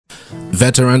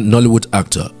Veteran Nollywood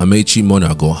actor Amaechi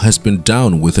Mmuonago has been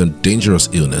down with a dangerous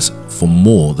illness for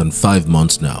more than 5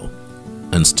 months now,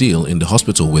 and still in the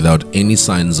hospital without any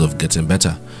signs of getting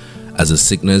better, as the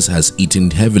sickness has eaten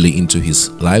heavily into his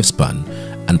lifespan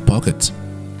and pocket.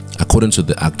 According to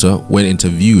the actor, when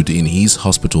interviewed in his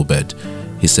hospital bed,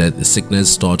 he said the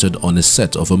sickness started on a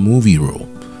set of a movie role.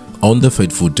 On the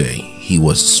fateful day, he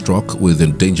was struck with a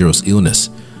dangerous illness.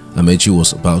 Amaechi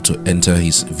was about to enter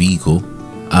his vehicle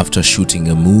after shooting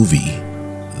a movie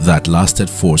that lasted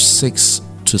for 6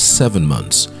 to 7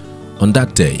 months. On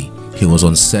that day, he was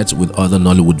on set with other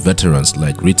Nollywood veterans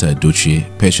like Rita Edochie,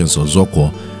 Patience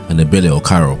Ozokwo, and Ebele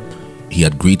Okaro. He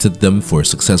had greeted them for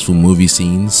successful movie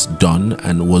scenes done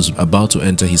and was about to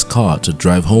enter his car to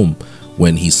drive home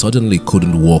when he suddenly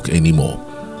couldn't walk anymore.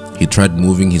 He tried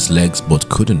moving his legs but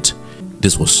couldn't.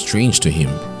 This was strange to him,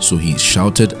 so he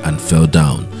shouted and fell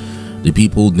down. The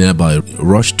people nearby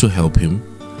rushed to help him,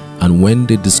 and when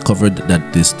they discovered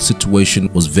that this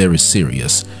situation was very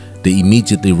serious, they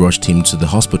immediately rushed him to the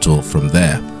hospital from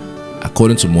there.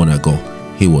 According to Mmuonago,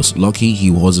 he was lucky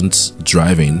he wasn't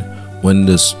driving when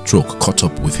the stroke caught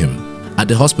up with him. At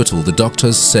the hospital, the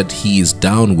doctors said he is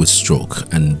down with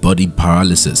stroke and body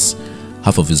paralysis.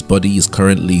 Half of his body is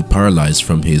currently paralyzed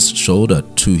from his shoulder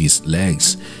to his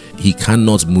legs. He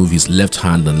cannot move his left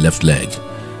hand and left leg.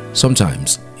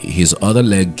 Sometimes his other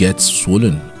leg gets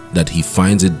swollen that he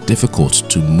finds it difficult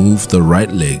to move the right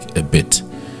leg a bit.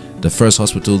 The first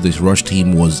hospital they rushed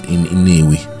him was in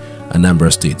Nnewi,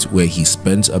 Anambra State, where he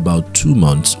spent about 2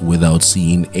 months without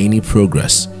seeing any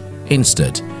progress.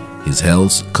 Instead, his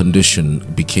health condition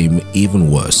became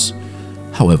even worse.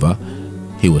 However,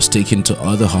 he was taken to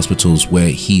other hospitals where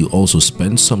he also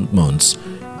spent some months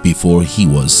before he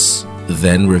was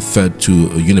then referred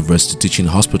to a university teaching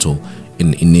hospital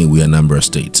in Nnewi, Anambra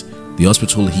State, the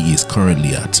hospital he is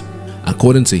currently at.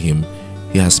 According to him,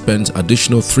 he has spent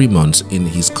additional 3 months in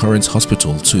his current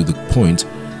hospital to the point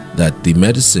that the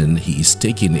medicine he is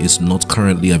taking is not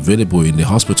currently available in the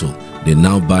hospital. They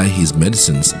now buy his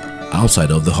medicines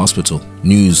outside of the hospital.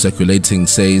 News circulating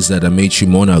says that Amaechi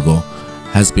Mmuonago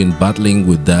has been battling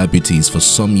with diabetes for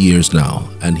some years now,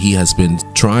 and he has been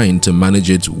trying to manage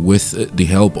it with the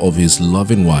help of his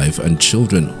loving wife and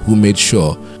children, who made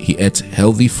sure he ate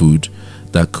healthy food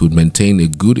that could maintain a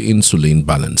good insulin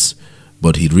balance.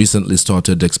 But he recently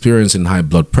started experiencing high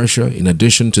blood pressure in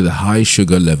addition to the high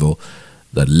sugar level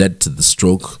that led to the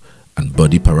stroke and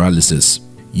body paralysis.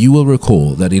 You will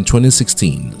recall that in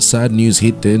 2016, sad news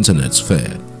hit the internet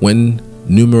sphere when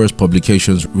numerous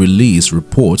publications released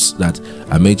reports that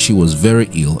Amaechi was very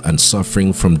ill and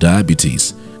suffering from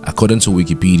diabetes. According to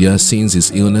Wikipedia, since his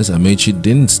illness, Amaechi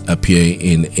didn't appear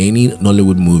in any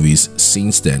Nollywood movies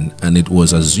since then, and it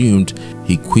was assumed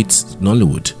he quit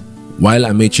Nollywood. While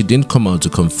Amaechi didn't come out to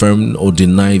confirm or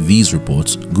deny these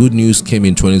reports, good news came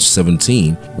in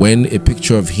 2017 when a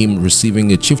picture of him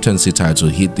receiving a chieftaincy title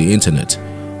hit the internet.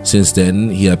 Since then,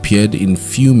 he appeared in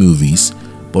few movies,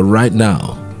 but right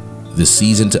now, the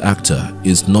seasoned actor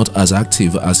is not as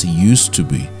active as he used to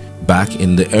be back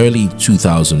in the early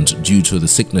 2000s due to the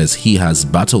sickness he has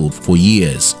battled for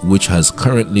years, which has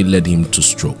currently led him to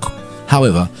stroke.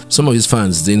 However, some of his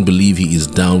fans didn't believe he is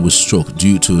down with stroke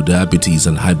due to diabetes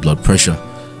and high blood pressure.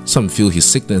 Some feel his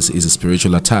sickness is a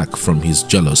spiritual attack from his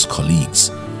jealous colleagues.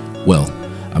 Well,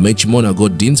 Amaechi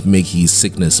Mmuonago didn't make his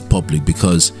sickness public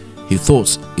because he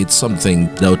thought it's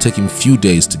something that would take him few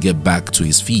days to get back to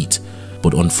his feet.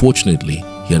 But unfortunately,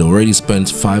 he had already spent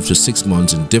 5 to 6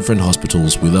 months in different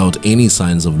hospitals without any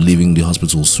signs of leaving the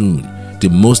hospital soon. The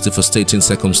most devastating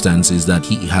circumstance is that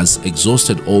he has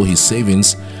exhausted all his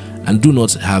savings and do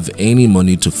not have any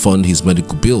money to fund his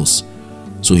medical bills.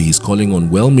 So he is calling on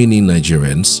well-meaning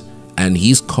Nigerians and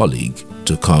his colleague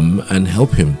to come and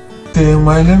help him.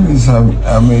 My name is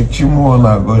Amaechi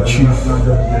Mmuonago, Chief.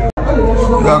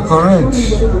 You are correct.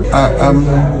 I am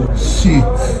sick.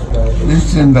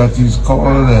 This thing that is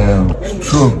called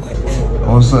stroke.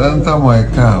 I was to enter my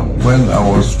car when I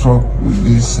was struck with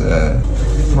this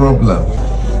problem.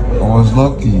 I was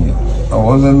lucky. I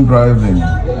wasn't driving.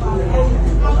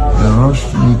 They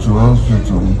rushed me to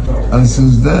hospital, and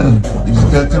since then it's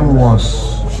getting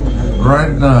worse.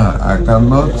 Right now I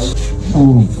cannot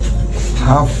move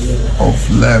half of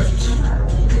left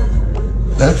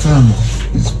hand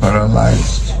is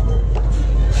paralyzed.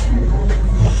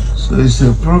 So it's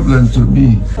a problem to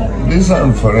me. This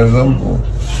hand, for example,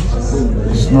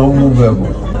 is not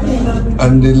movable,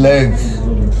 and the leg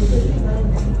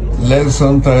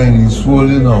sometimes is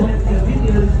swollen up,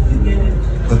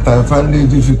 that I find it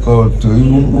difficult to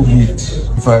even move it.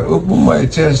 If I open my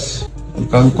chest, you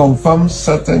can confirm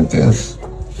certain things.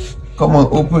 come on,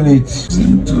 open it.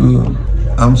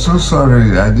 I'm so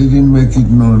sorry I didn't make it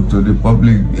known to the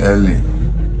public early,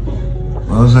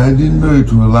 because I didn't know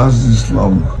it will last this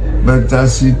long. But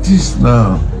as it is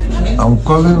now, I'm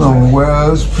calling on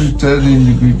well-spirited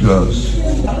individuals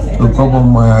to come on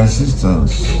my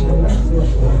assistance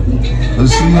to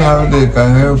see how they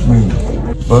can help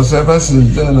me. Because ever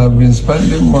since then, I've been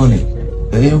spending money,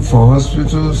 paying for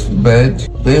hospitals, bed,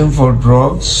 paying for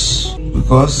drugs,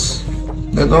 because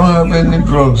they don't have any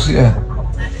drugs here.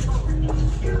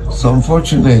 It's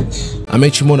unfortunate.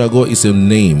 Amaechi Mmuonago is a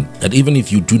name that even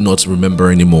if you do not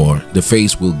remember anymore, the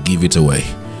face will give it away.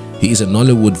 He is a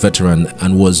Nollywood veteran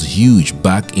and was huge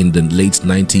back in the late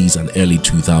 90s and early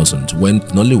 2000s when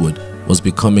Nollywood was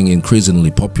becoming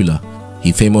increasingly popular.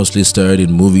 He famously starred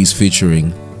in movies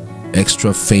featuring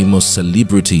extra famous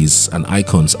celebrities and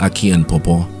icons Aki and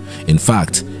Popo. In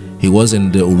fact, he was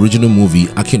in the original movie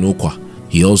Akinokwa.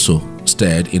 He also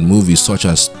starred in movies such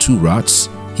as Two Rats,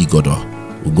 Igodo,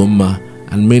 Ugomma,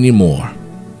 and many more.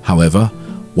 However,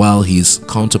 while his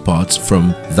counterparts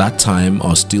from that time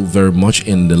are still very much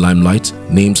in the limelight,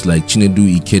 names like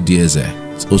Chinedu Ikedieze,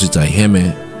 Osita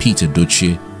Iheme, Peter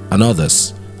Dochie, and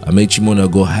others, Amaechi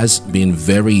Mmuonago has been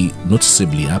very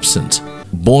noticeably absent.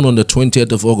 Born on the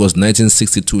 20th of August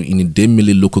 1962 in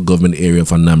Idemili local government area of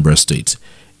Anambra State,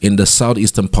 in the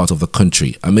southeastern part of the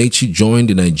country, Amaechi joined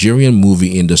the Nigerian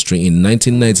movie industry in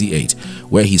 1998,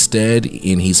 where he starred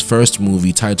in his first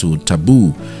movie titled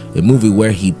Taboo, a movie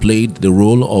where he played the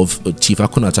role of Chief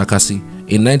Akuna Takasi.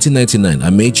 In 1999,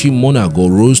 Amaechi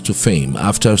Mmuonago rose to fame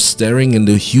after starring in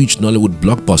the huge Nollywood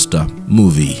blockbuster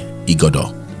movie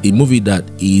Igodo, a movie that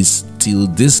is till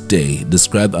this day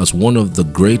described as one of the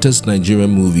greatest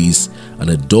Nigerian movies and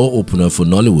a door opener for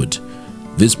Nollywood.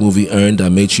 This movie earned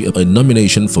Amaechi a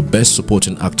nomination for Best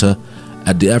Supporting Actor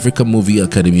at the African Movie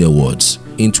Academy Awards.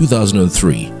 In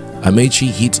 2003, Amaechi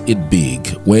hit it big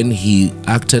when he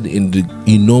acted in the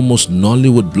enormous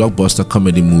Nollywood blockbuster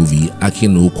comedy movie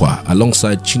Akinokwa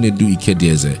alongside Chinedu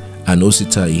Ikedieze and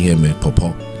Osita Iheme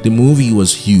Popo. The movie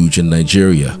was huge in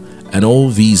Nigeria, and all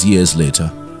these years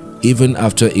later, even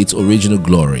after its original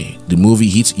glory, the movie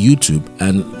hit YouTube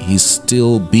and he's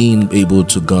still being able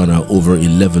to garner over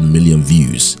 11 million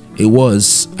views. It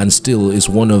was and still is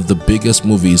one of the biggest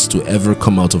movies to ever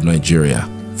come out of Nigeria.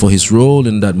 For his role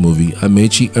in that movie,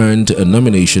 Amaechi earned a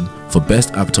nomination for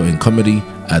Best Actor in Comedy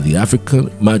at the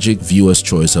African Magic Viewers'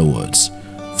 Choice Awards.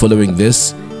 Following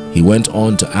this, he went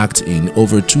on to act in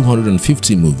over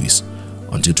 250 movies,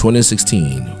 until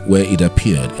 2016, where it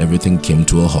appeared everything came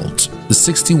to a halt. The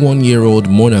 61-year-old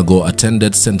Mmuonago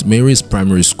attended St. Mary's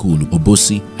Primary School,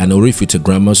 Obosi, and Orifite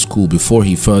Grammar School before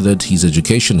he furthered his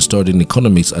education studying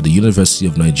economics at the University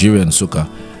of Nigeria, Nsukka,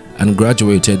 and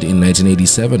graduated in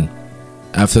 1987.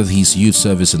 After his youth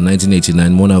service in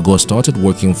 1989, Mmuonago started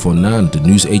working for NAN, the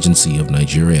news agency of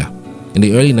Nigeria. In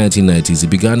the early 1990s, he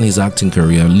began his acting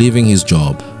career, leaving his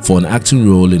job for an acting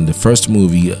role in the first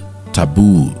movie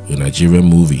Taboo, a Nigerian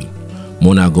movie.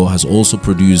 Mmuonago has also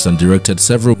produced and directed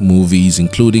several movies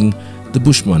including The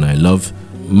Bushman I Love,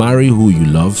 Marry Who You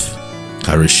Love,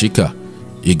 Karishika,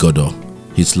 Igodo,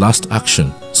 His Last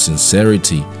Action,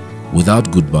 Sincerity,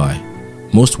 Without Goodbye,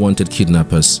 Most Wanted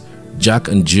Kidnappers, Jack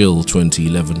and Jill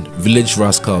 2011, Village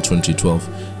Rascal 2012,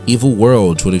 Evil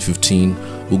World 2015,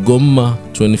 Ugomma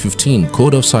 2015,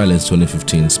 Code of Silence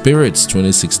 2015, Spirits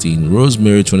 2016,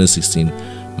 Rosemary 2016,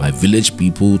 My Village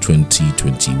People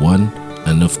 2021,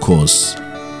 and of course,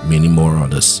 many more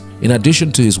others. In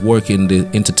addition to his work in the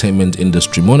entertainment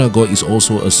industry, Mmuonago is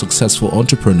also a successful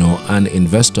entrepreneur and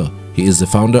investor. He is the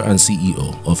founder and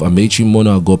CEO of Amaechi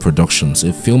Mmuonago Productions,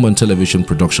 a film and television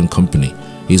production company.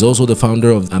 He is also the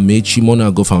founder of Amaechi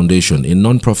Mmuonago Foundation, a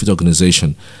non-profit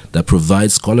organization that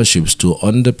provides scholarships to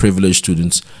underprivileged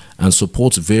students and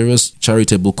supports various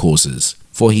charitable causes.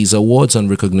 For his awards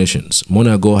and recognitions,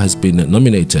 Mmuonago has been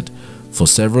nominated for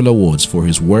several awards for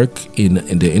his work in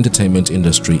the entertainment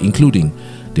industry, including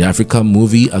the African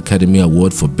Movie Academy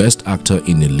Award for Best Actor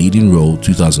in a Leading Role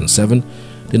 2007,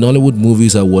 the Nollywood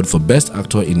Movies Award for Best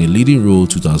Actor in a Leading Role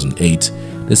 2008,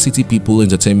 the City People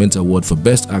Entertainment Award for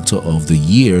Best Actor of the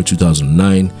Year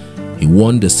 2009. He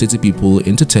won the City People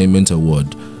Entertainment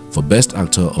Award for Best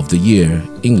Actor of the Year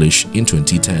English in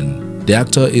 2010. The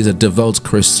actor is a devout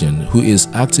Christian who is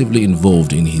actively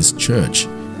involved in his church.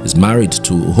 He is married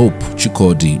to Hope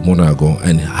Chikodi Mmuonago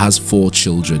and has 4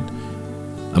 children.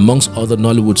 Amongst other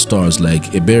Nollywood stars like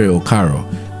Ebere Okaro,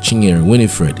 Chinyere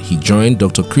Winifred, he joined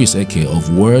Dr. Chris Eke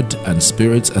of Word and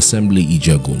Spirit Assembly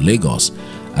Ijagun, Lagos,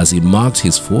 as he marked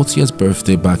his 40th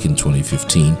birthday back in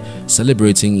 2015,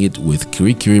 celebrating it with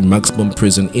Kirikiri maximum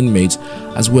prison inmates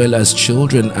as well as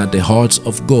children at the Hearts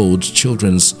of Gold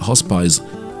Children's Hospice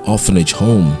Orphanage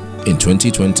Home. In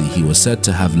 2020, he was said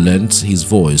to have lent his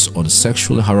voice on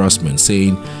sexual harassment,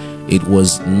 saying it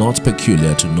was not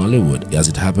peculiar to Nollywood as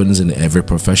it happens in every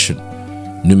profession.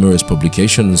 Numerous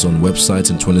publications on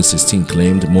websites in 2016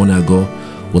 claimed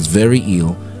Mmuonago was very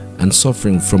ill and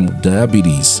suffering from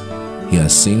diabetes. He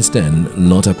has since then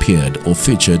not appeared or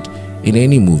featured in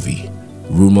any movie.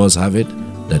 Rumors have it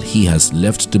that he has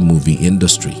left the movie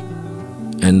industry.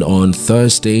 And on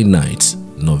Thursday night,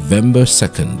 November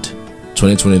 2nd,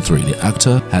 2023, the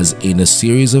actor has, in a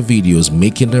series of videos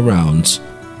making the rounds,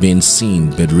 been seen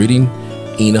bedridden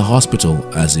in a hospital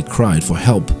as he cried for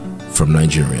help from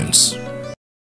Nigerians.